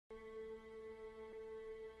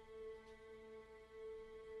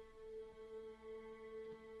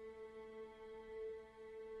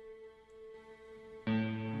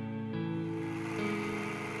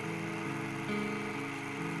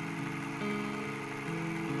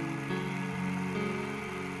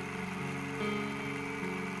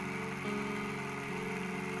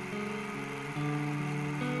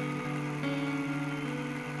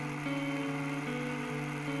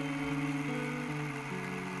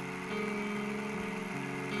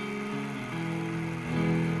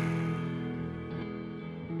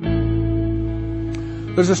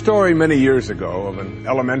There's a story many years ago of an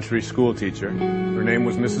elementary school teacher. Her name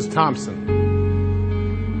was Mrs.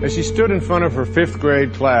 Thompson. As she stood in front of her 5th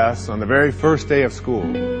grade class on the very first day of school,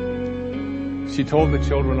 she told the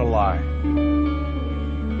children a lie.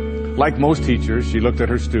 Like most teachers, she looked at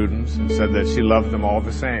her students and said that she loved them all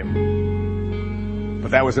the same.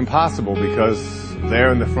 But that was impossible because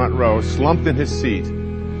there in the front row, slumped in his seat,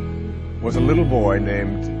 was a little boy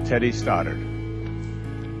named Teddy Stoddard.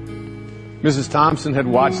 Mrs. Thompson had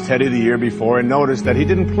watched Teddy the year before and noticed that he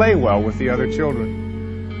didn't play well with the other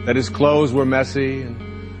children, that his clothes were messy,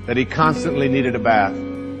 and that he constantly needed a bath.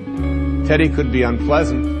 Teddy could be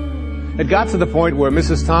unpleasant. It got to the point where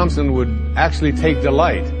Mrs. Thompson would actually take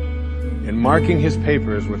delight in marking his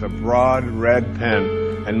papers with a broad red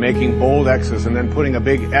pen and making bold X's and then putting a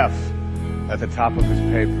big F at the top of his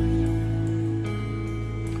papers.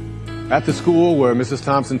 At the school where Mrs.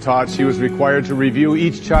 Thompson taught, she was required to review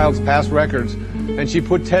each child's past records, and she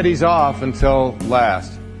put Teddy's off until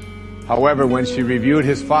last. However, when she reviewed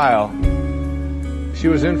his file, she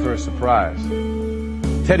was in for a surprise.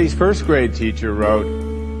 Teddy's 1st grade teacher wrote,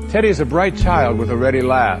 "Teddy is a bright child with a ready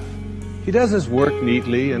laugh. He does his work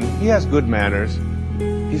neatly and he has good manners.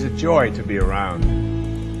 He's a joy to be around."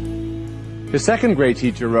 His 2nd grade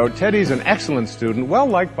teacher wrote, "Teddy's an excellent student, well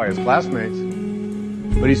liked by his classmates.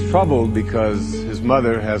 But he's troubled because his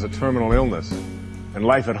mother has a terminal illness, and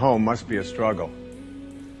life at home must be a struggle."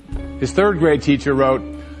 His 3rd grade teacher wrote,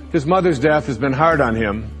 "His mother's death has been hard on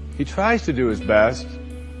him. He tries to do his best,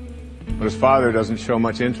 but his father doesn't show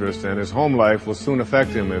much interest, and his home life will soon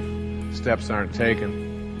affect him if steps aren't taken."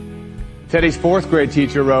 Teddy's 4th grade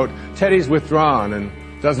teacher wrote, "Teddy's withdrawn and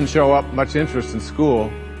doesn't show up much interest in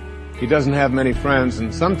school. He doesn't have many friends,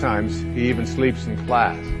 and sometimes he even sleeps in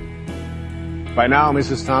class." By now,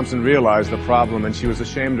 Mrs. Thompson realized the problem, and she was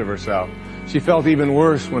ashamed of herself. She felt even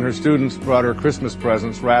worse when her students brought her Christmas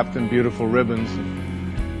presents wrapped in beautiful ribbons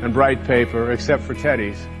and bright paper, except for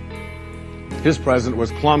Teddy's. His present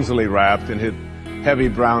was clumsily wrapped in his heavy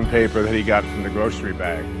brown paper that he got from the grocery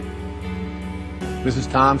bag. Mrs.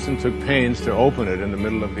 Thompson took pains to open it in the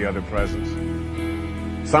middle of the other presents.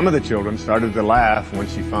 Some of the children started to laugh when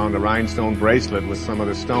she found a rhinestone bracelet with some of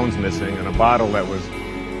the stones missing and a bottle that was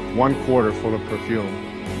 1/4 full of perfume.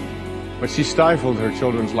 But she stifled her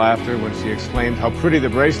children's laughter when she exclaimed how pretty the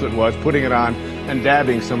bracelet was, putting it on and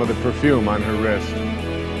dabbing some of the perfume on her wrist.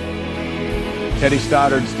 Teddy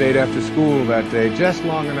Stoddard stayed after school that day just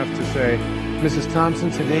long enough to say, "Mrs.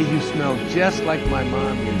 Thompson, today you smell just like my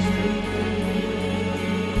mom used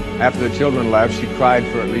to." After the children left, she cried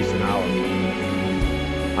for at least an hour.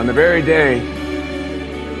 On the very day,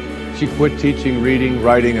 she quit teaching reading,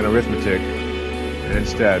 writing, and arithmetic, and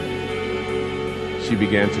instead, she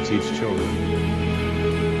began to teach children.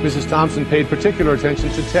 Mrs. Thompson paid particular attention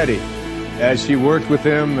to Teddy. As she worked with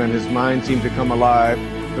him and his mind seemed to come alive,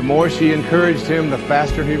 the more she encouraged him, the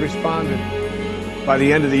faster he responded. By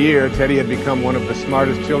the end of the year, Teddy had become one of the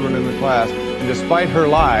smartest children in the class, and despite her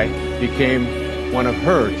lie, became one of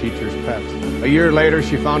her teacher's pets. A year later,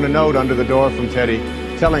 she found a note under the door from Teddy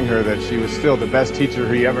telling her that she was still the best teacher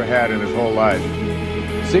he ever had in his whole life.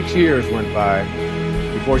 6 years went by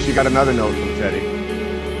before she got another note from Teddy.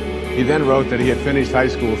 He then wrote that he had finished high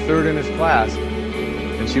school 3rd in his class,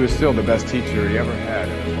 and she was still the best teacher he ever had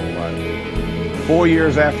in his whole life. 4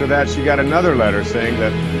 years after that, she got another letter saying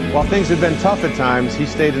that while things had been tough at times, he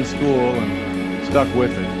stayed in school and stuck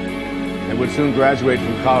with it, and would soon graduate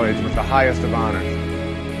from college with the highest of honors.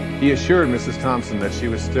 He assured Mrs. Thompson that she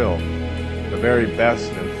was still the very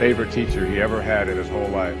best and favorite teacher he ever had in his whole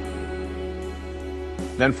life.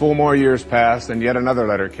 Then 4 more years passed, and yet another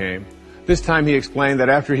letter came. This time he explained that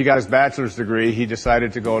after he got his bachelor's degree, he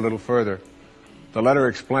decided to go a little further. The letter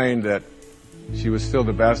explained that she was still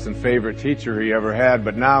the best and favorite teacher he ever had,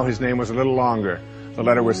 but now his name was a little longer. The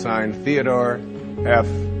letter was signed Theodore F.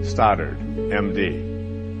 Stoddard, M.D.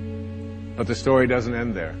 But the story doesn't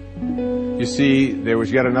end there. You see, there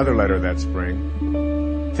was yet another letter that spring.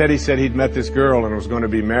 Teddy said he'd met this girl and was going to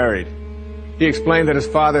be married. He explained that his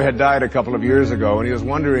father had died a couple of years ago, and he was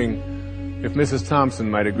wondering if Mrs. Thompson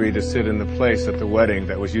might agree to sit in the place at the wedding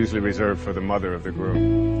that was usually reserved for the mother of the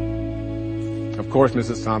groom. Of course,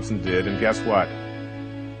 Mrs. Thompson did, and guess what?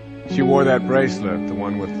 She wore that bracelet, the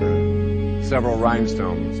one with the several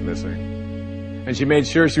rhinestones missing. And she made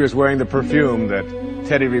sure she was wearing the perfume that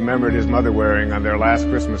Teddy remembered his mother wearing on their last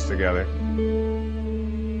Christmas together.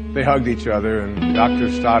 They hugged each other, and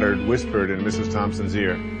Dr. Stoddard whispered in Mrs. Thompson's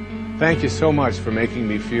ear, "Thank you so much for making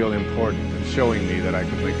me feel important and showing me that I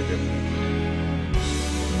could make a difference."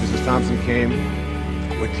 Mrs. Thompson came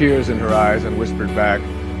with tears in her eyes and whispered back,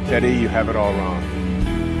 "Teddy, you have it all wrong.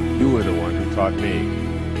 You were the one who taught me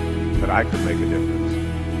that I could make a difference.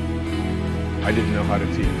 I didn't know how to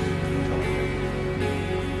teach.